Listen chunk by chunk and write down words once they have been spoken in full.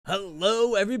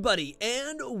Hello everybody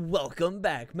and welcome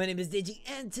back. My name is Digi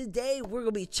and today we're going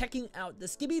to be checking out the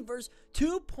SKIBIVERSE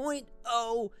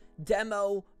 2.0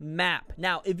 demo map.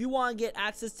 Now if you want to get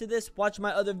access to this, watch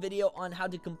my other video on how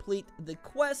to complete the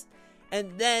quest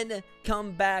and then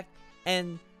come back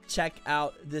and check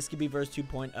out the SKIBIVERSE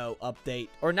 2.0 update.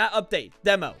 Or not update,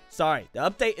 demo. Sorry, the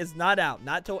update is not out,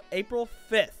 not till April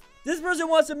 5th. This person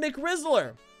wants a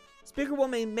McRizzler. Speaker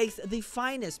Woman makes the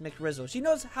finest McRizzle. She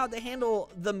knows how to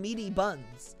handle the meaty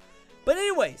buns. But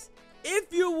anyways,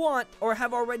 if you want or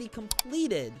have already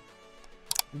completed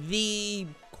the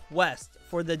quest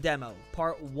for the demo,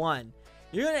 part 1,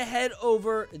 you're going to head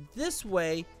over this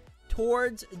way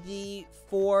towards the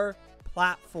 4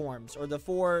 platforms or the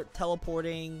 4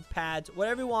 teleporting pads,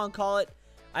 whatever you want to call it.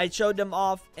 I showed them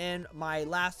off in my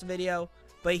last video,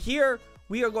 but here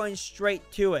we are going straight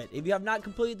to it. If you have not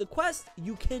completed the quest,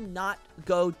 you cannot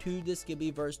go to the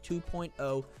SKIBIVERSE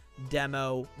 2.0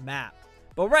 demo map.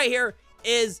 But right here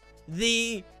is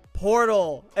the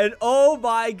portal. And oh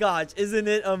my gosh, isn't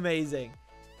it amazing?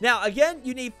 Now, again,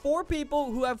 you need 4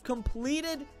 people who have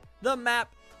completed the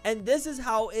map. And this is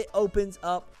how it opens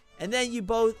up. And then you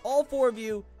both, all 4 of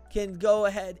you, can go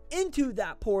ahead into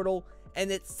that portal. And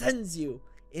it sends you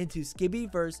into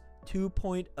SKIBIVERSE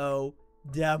 2.0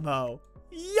 demo.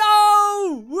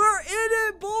 Yo! We're in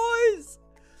it, boys!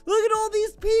 Look at all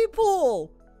these people!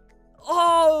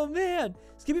 Oh, man.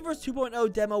 SKIBIVERSE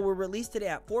 2.0 demo will release today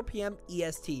at 4 p.m.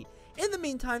 EST. In the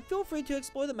meantime, feel free to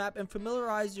explore the map and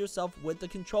familiarize yourself with the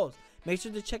controls. Make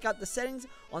sure to check out the settings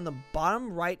on the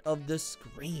bottom right of the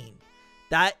screen.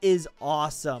 That is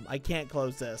awesome. I can't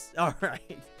close this. All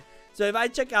right. So if I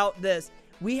check out this,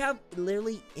 we have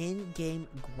literally in-game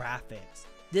graphics.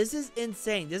 This is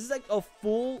insane. This is like a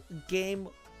full game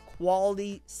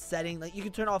quality setting. Like you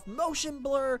can turn off motion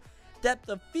blur, depth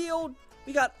of field.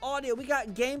 We got audio. We got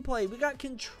gameplay. We got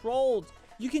controls.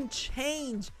 You can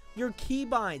change your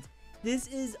keybinds. This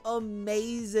is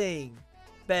amazing,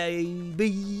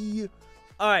 baby.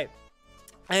 All right.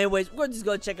 Anyways, we're just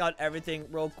going to check out everything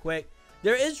real quick.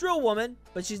 There is Real Woman,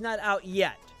 but she's not out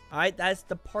yet. All right. That's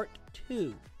the part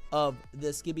 2 of the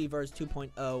SKIBIVERSE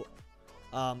 2.0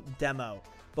 demo.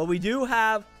 But we do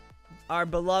have our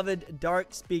beloved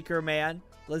Dark Speaker Man.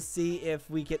 Let's see if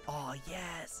we can. Oh,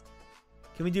 yes.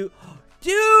 Can we do. Oh,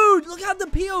 dude, look how the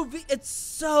POV. It's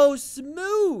so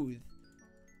smooth.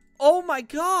 Oh, my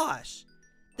gosh.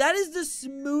 That is the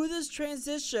smoothest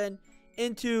transition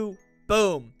into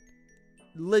boom.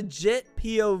 Legit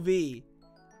POV.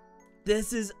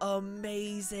 This is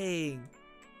amazing.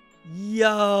 Yo.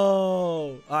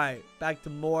 All right. Back to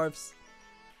morphs.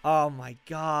 Oh, my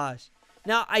gosh.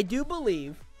 Now, I do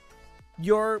believe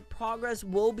your progress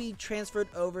will be transferred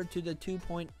over to the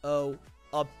 2.0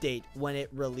 update when it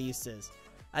releases.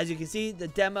 As you can see, the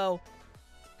demo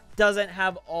doesn't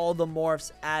have all the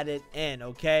morphs added in,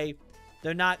 okay?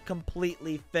 They're not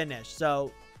completely finished,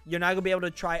 so you're not going to be able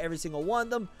to try every single one of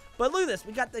them. But look at this.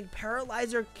 We got the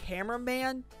Paralyzer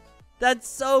Cameraman. That's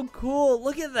so cool.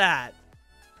 Look at that.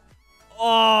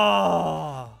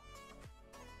 Oh,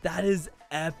 that is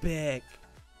epic.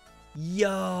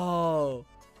 Yo,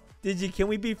 can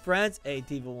we be friends? Hey,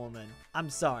 Diva Woman, I'm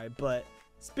sorry, but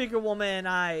Speaker Woman and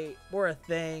I were a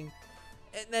thing.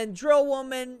 And then Drill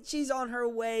Woman, she's on her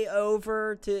way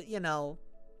over to, you know,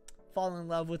 fall in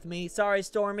love with me. Sorry,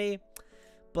 Stormy,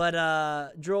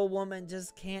 but Drill Woman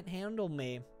just can't handle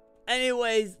me.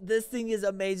 Anyways, this thing is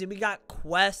amazing. We got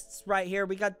quests right here.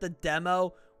 We got the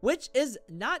demo, which is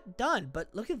not done, but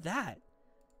look at that.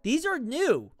 These are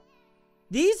new.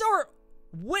 These are...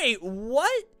 Wait,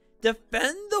 what?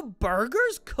 Defend the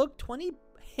burgers? Cook 20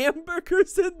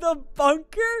 hamburgers in the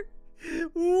bunker?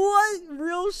 What?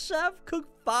 Real chef cook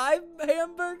 5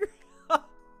 hamburgers?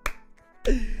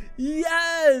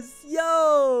 Yes!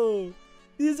 Yo!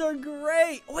 These are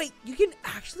great. Wait, you can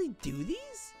actually do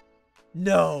these?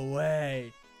 No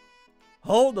way.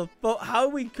 Hold the phone. How do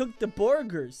we cook the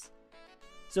burgers?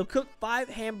 So cook 5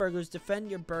 hamburgers, defend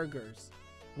your burgers.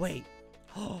 Wait.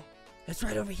 Oh, it's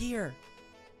right over here.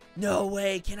 No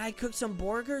way. Can I cook some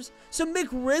burgers? Some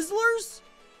McRizzlers?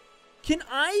 Can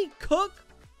I cook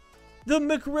the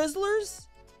McRizzlers?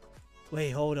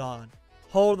 Wait, hold on.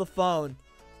 Hold the phone.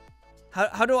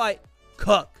 How do I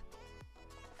cook?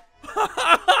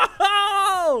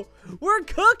 We're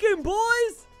cooking,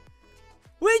 boys.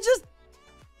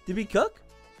 Did we cook?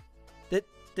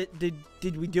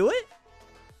 Did we do it?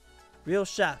 Real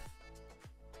chef.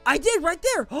 I did right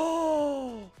there.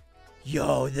 Oh.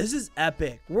 Yo, this is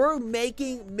epic. We're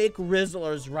making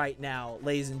McRizzlers right now,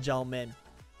 ladies and gentlemen.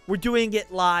 We're doing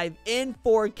it live in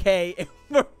 4K. And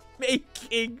we're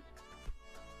making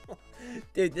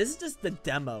Dude, this is just the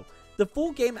demo. The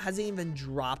full game hasn't even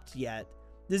dropped yet.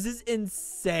 This is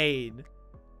insane.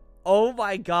 Oh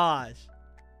my gosh.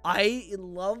 I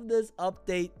love this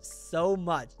update so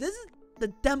much. This is the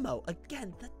demo.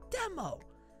 Again, the demo.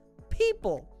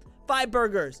 People. 5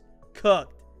 burgers.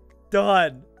 Cooked.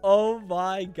 Done. Oh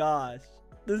my gosh.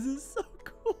 This is so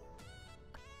cool.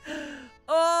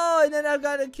 Oh, and then I've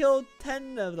got to kill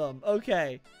 10 of them.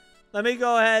 Okay. Let me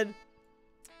go ahead.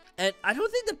 And I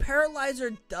don't think the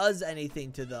paralyzer does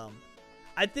anything to them.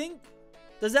 I think,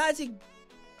 does that actually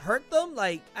hurt them?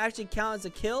 Like, actually count as a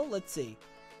kill? Let's see.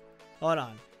 Hold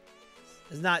on.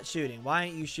 It's not shooting. Why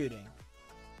aren't you shooting?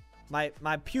 My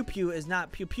pew pew is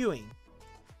not pew pewing.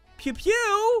 Pew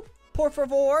pew! Por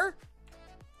favor.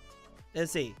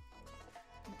 Let's see.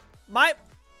 My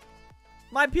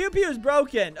pew pew is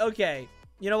broken. Okay.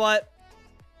 You know what?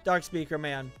 Dark speaker,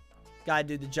 man. Gotta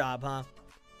do the job, huh?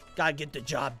 Gotta get the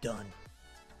job done.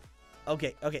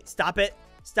 Okay, okay. Stop it.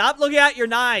 Stop looking at your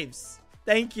knives.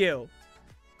 Thank you.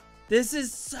 This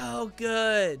is so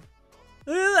good.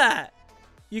 Look at that.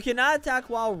 You cannot attack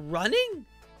while running?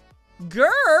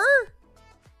 Grr?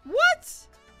 What?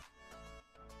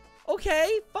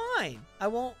 Okay, fine. I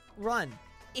won't run.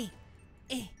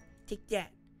 Take that.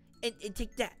 And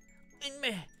take that. And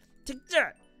take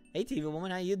that. Hey, TV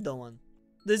woman, how you doing?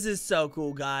 This is so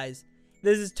cool, guys.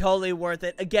 This is totally worth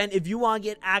it. Again, if you want to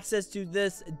get access to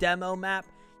this demo map,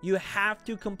 you have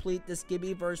to complete the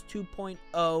SKIBIVERSE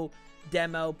 2.0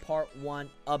 demo part 1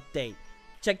 update.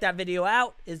 Check that video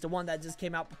out. It's the one that just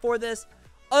came out before this.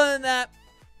 Other than that,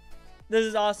 this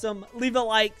is awesome. Leave a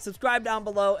like, subscribe down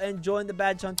below, and join the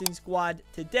badge hunting squad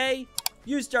today.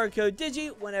 Use star code Digi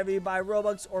whenever you buy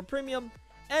Robux or Premium.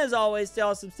 And as always, stay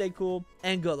awesome, stay cool,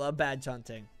 and good luck badge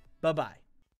hunting. Bye-bye.